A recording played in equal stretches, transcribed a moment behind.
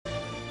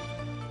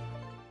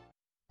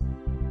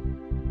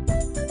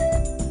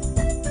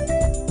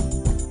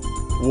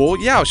我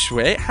要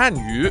学汉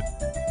语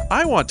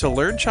I want to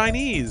learn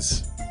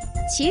Chinese.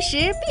 其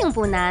实并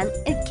不难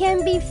It can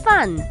be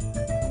fun.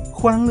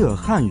 欢乐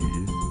汉语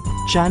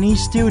Chinese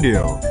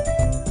Studio.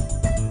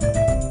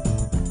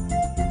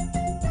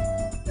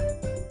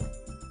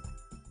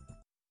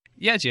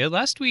 Yeah, Jia,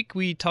 last week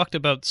we talked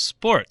about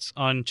sports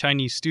on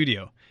Chinese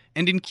Studio.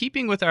 And in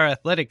keeping with our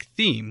athletic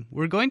theme,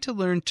 we're going to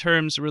learn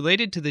terms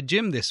related to the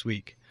gym this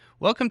week.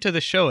 Welcome to the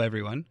show,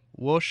 everyone.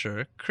 我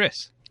是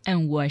Chris.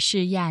 And 我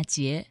是亚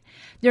杰.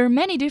 There are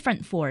many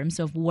different forms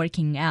of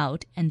working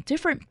out and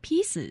different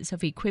pieces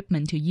of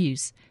equipment to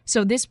use.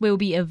 So this will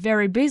be a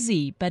very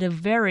busy but a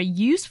very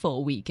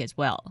useful week as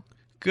well.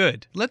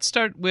 Good. Let's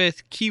start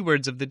with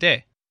keywords of the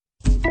day.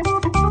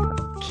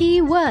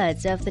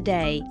 Keywords of the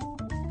day.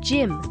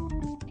 Gym,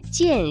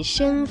 健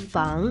身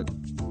房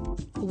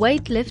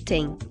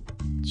weightlifting,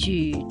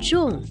 举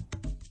重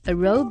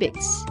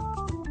aerobics,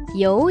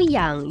 有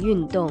氧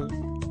运动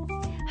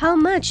How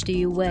much do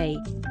you weigh?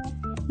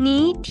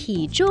 你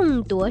体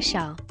重多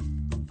少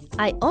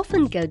I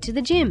often go to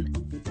the gym.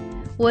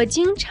 我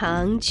经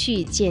常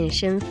去健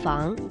身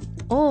房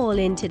All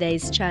in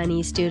today's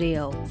Chinese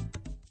studio.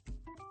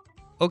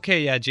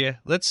 Okay, Jia,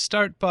 let's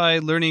start by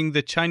learning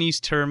the Chinese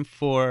term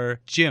for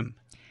gym.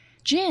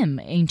 Gym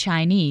in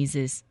Chinese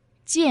is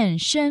健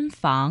身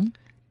房.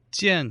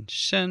 健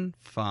身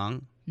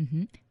房.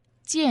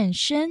 健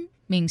身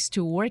means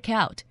to work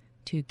out,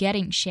 to get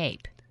in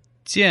shape.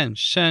 健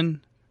身.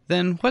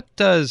 Then what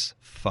does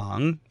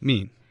房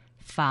mean?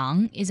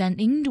 房 is an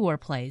indoor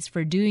place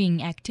for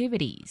doing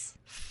activities.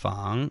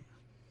 房.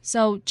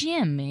 So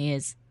gym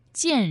is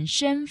健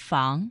身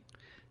房.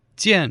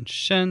 健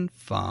身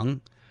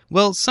房.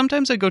 Well,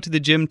 sometimes I go to the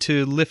gym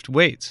to lift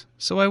weights.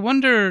 So I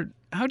wonder,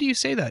 how do you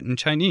say that in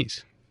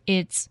Chinese?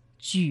 It's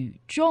举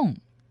重,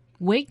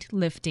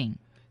 weightlifting.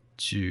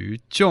 举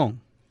重.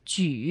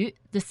 举,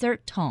 the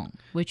third tone,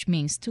 which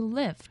means to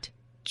lift.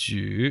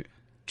 举.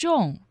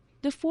 重,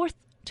 the fourth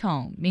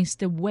tone, means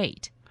the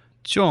weight.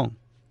 重.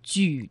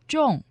 举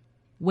重,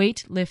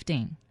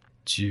 weightlifting.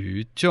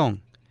 举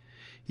重.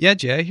 Yeah,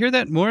 Jay, I hear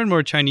that more and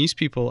more Chinese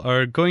people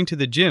are going to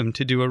the gym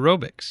to do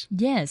aerobics.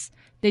 Yes,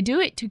 they do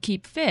it to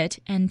keep fit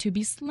and to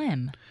be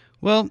slim.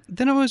 Well,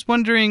 then I was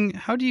wondering,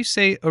 how do you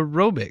say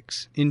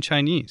aerobics in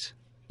Chinese?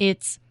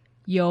 It's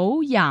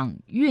有氧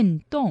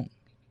运动.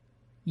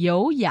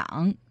 有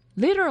氧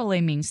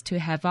literally means to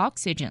have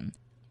oxygen.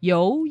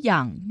 有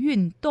氧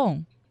运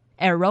动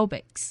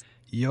aerobics.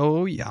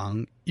 有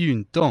氧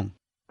运动.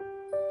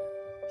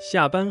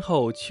 下班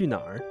后去哪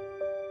儿？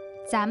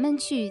咱们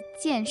去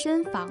健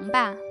身房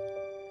吧。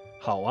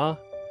好啊，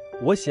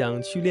我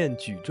想去练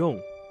举重。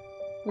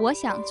我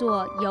想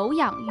做有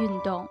氧运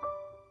动。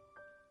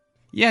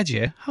Yeah,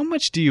 Jay, how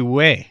much do you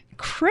weigh?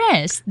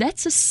 Chris,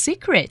 that's a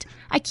secret.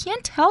 I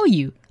can't tell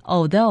you,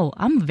 although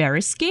I'm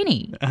very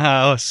skinny.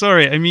 Oh,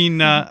 sorry. I mean,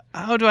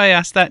 how do I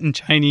ask that in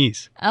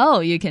Chinese?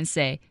 Oh, you can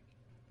say,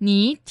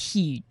 你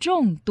体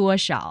重多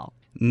少?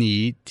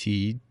你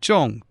体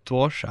重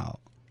多少?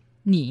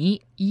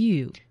你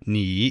you.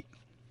 你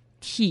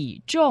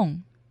体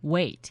重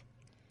weight.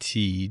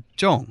 体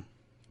重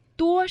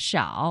多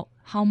少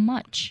how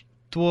much.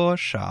 多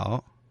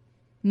少?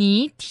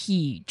你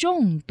体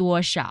重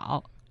多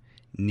少?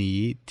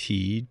你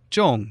体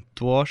重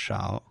多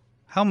少?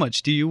 How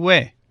much do you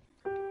weigh?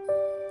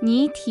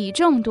 你体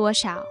重多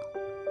少？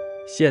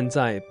现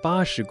在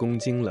80公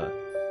斤了。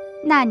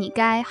那你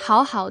该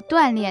好好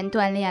锻炼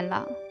锻炼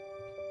了。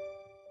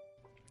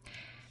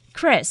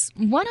Chris,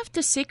 one of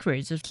the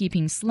secrets of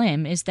keeping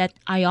slim is that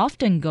I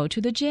often go to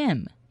the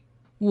gym.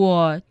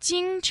 我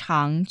经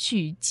常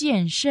去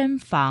健身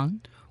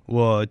房。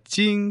我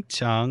经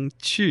常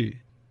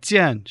去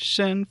健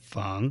身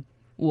房。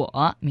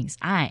我 means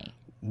I.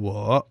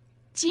 我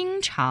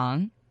经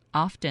常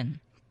often.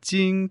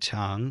 经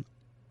常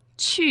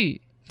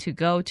去 to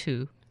go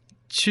to.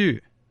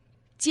 去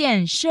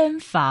健身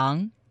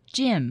房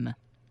gym.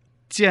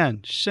 健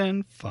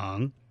身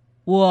房。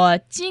我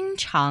经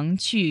常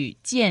去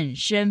健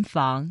身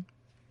房。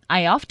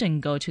I often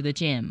go to the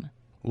gym.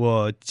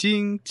 我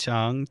经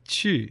常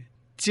去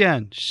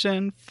健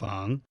身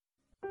房。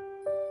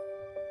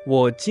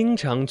我经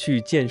常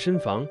去健身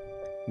房，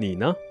你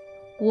呢？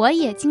我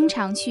也经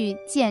常去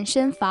健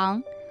身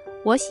房，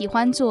我喜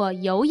欢做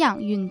有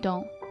氧运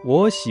动。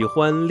我喜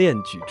欢练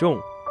举重。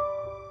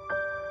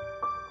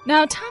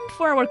Now, time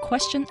for our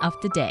question of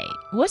the day.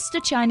 What's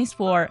the Chinese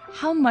for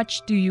how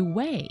much do you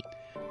weigh?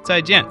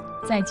 再见。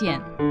再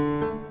见。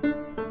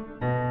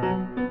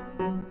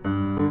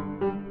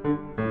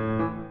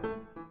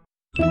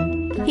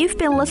You've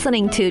been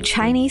listening to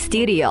Chinese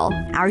Studio.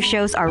 Our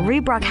shows are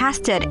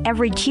rebroadcasted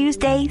every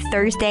Tuesday,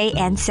 Thursday,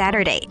 and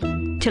Saturday.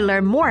 To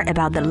learn more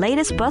about the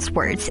latest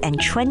buzzwords and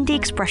trendy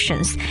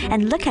expressions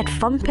and look at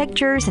fun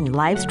pictures and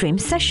live stream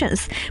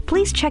sessions,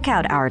 please check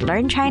out our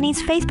Learn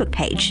Chinese Facebook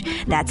page.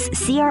 That's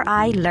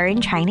CRI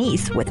Learn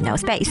Chinese with no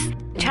space.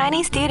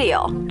 Chinese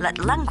Studio. Let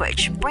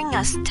language bring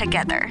us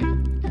together.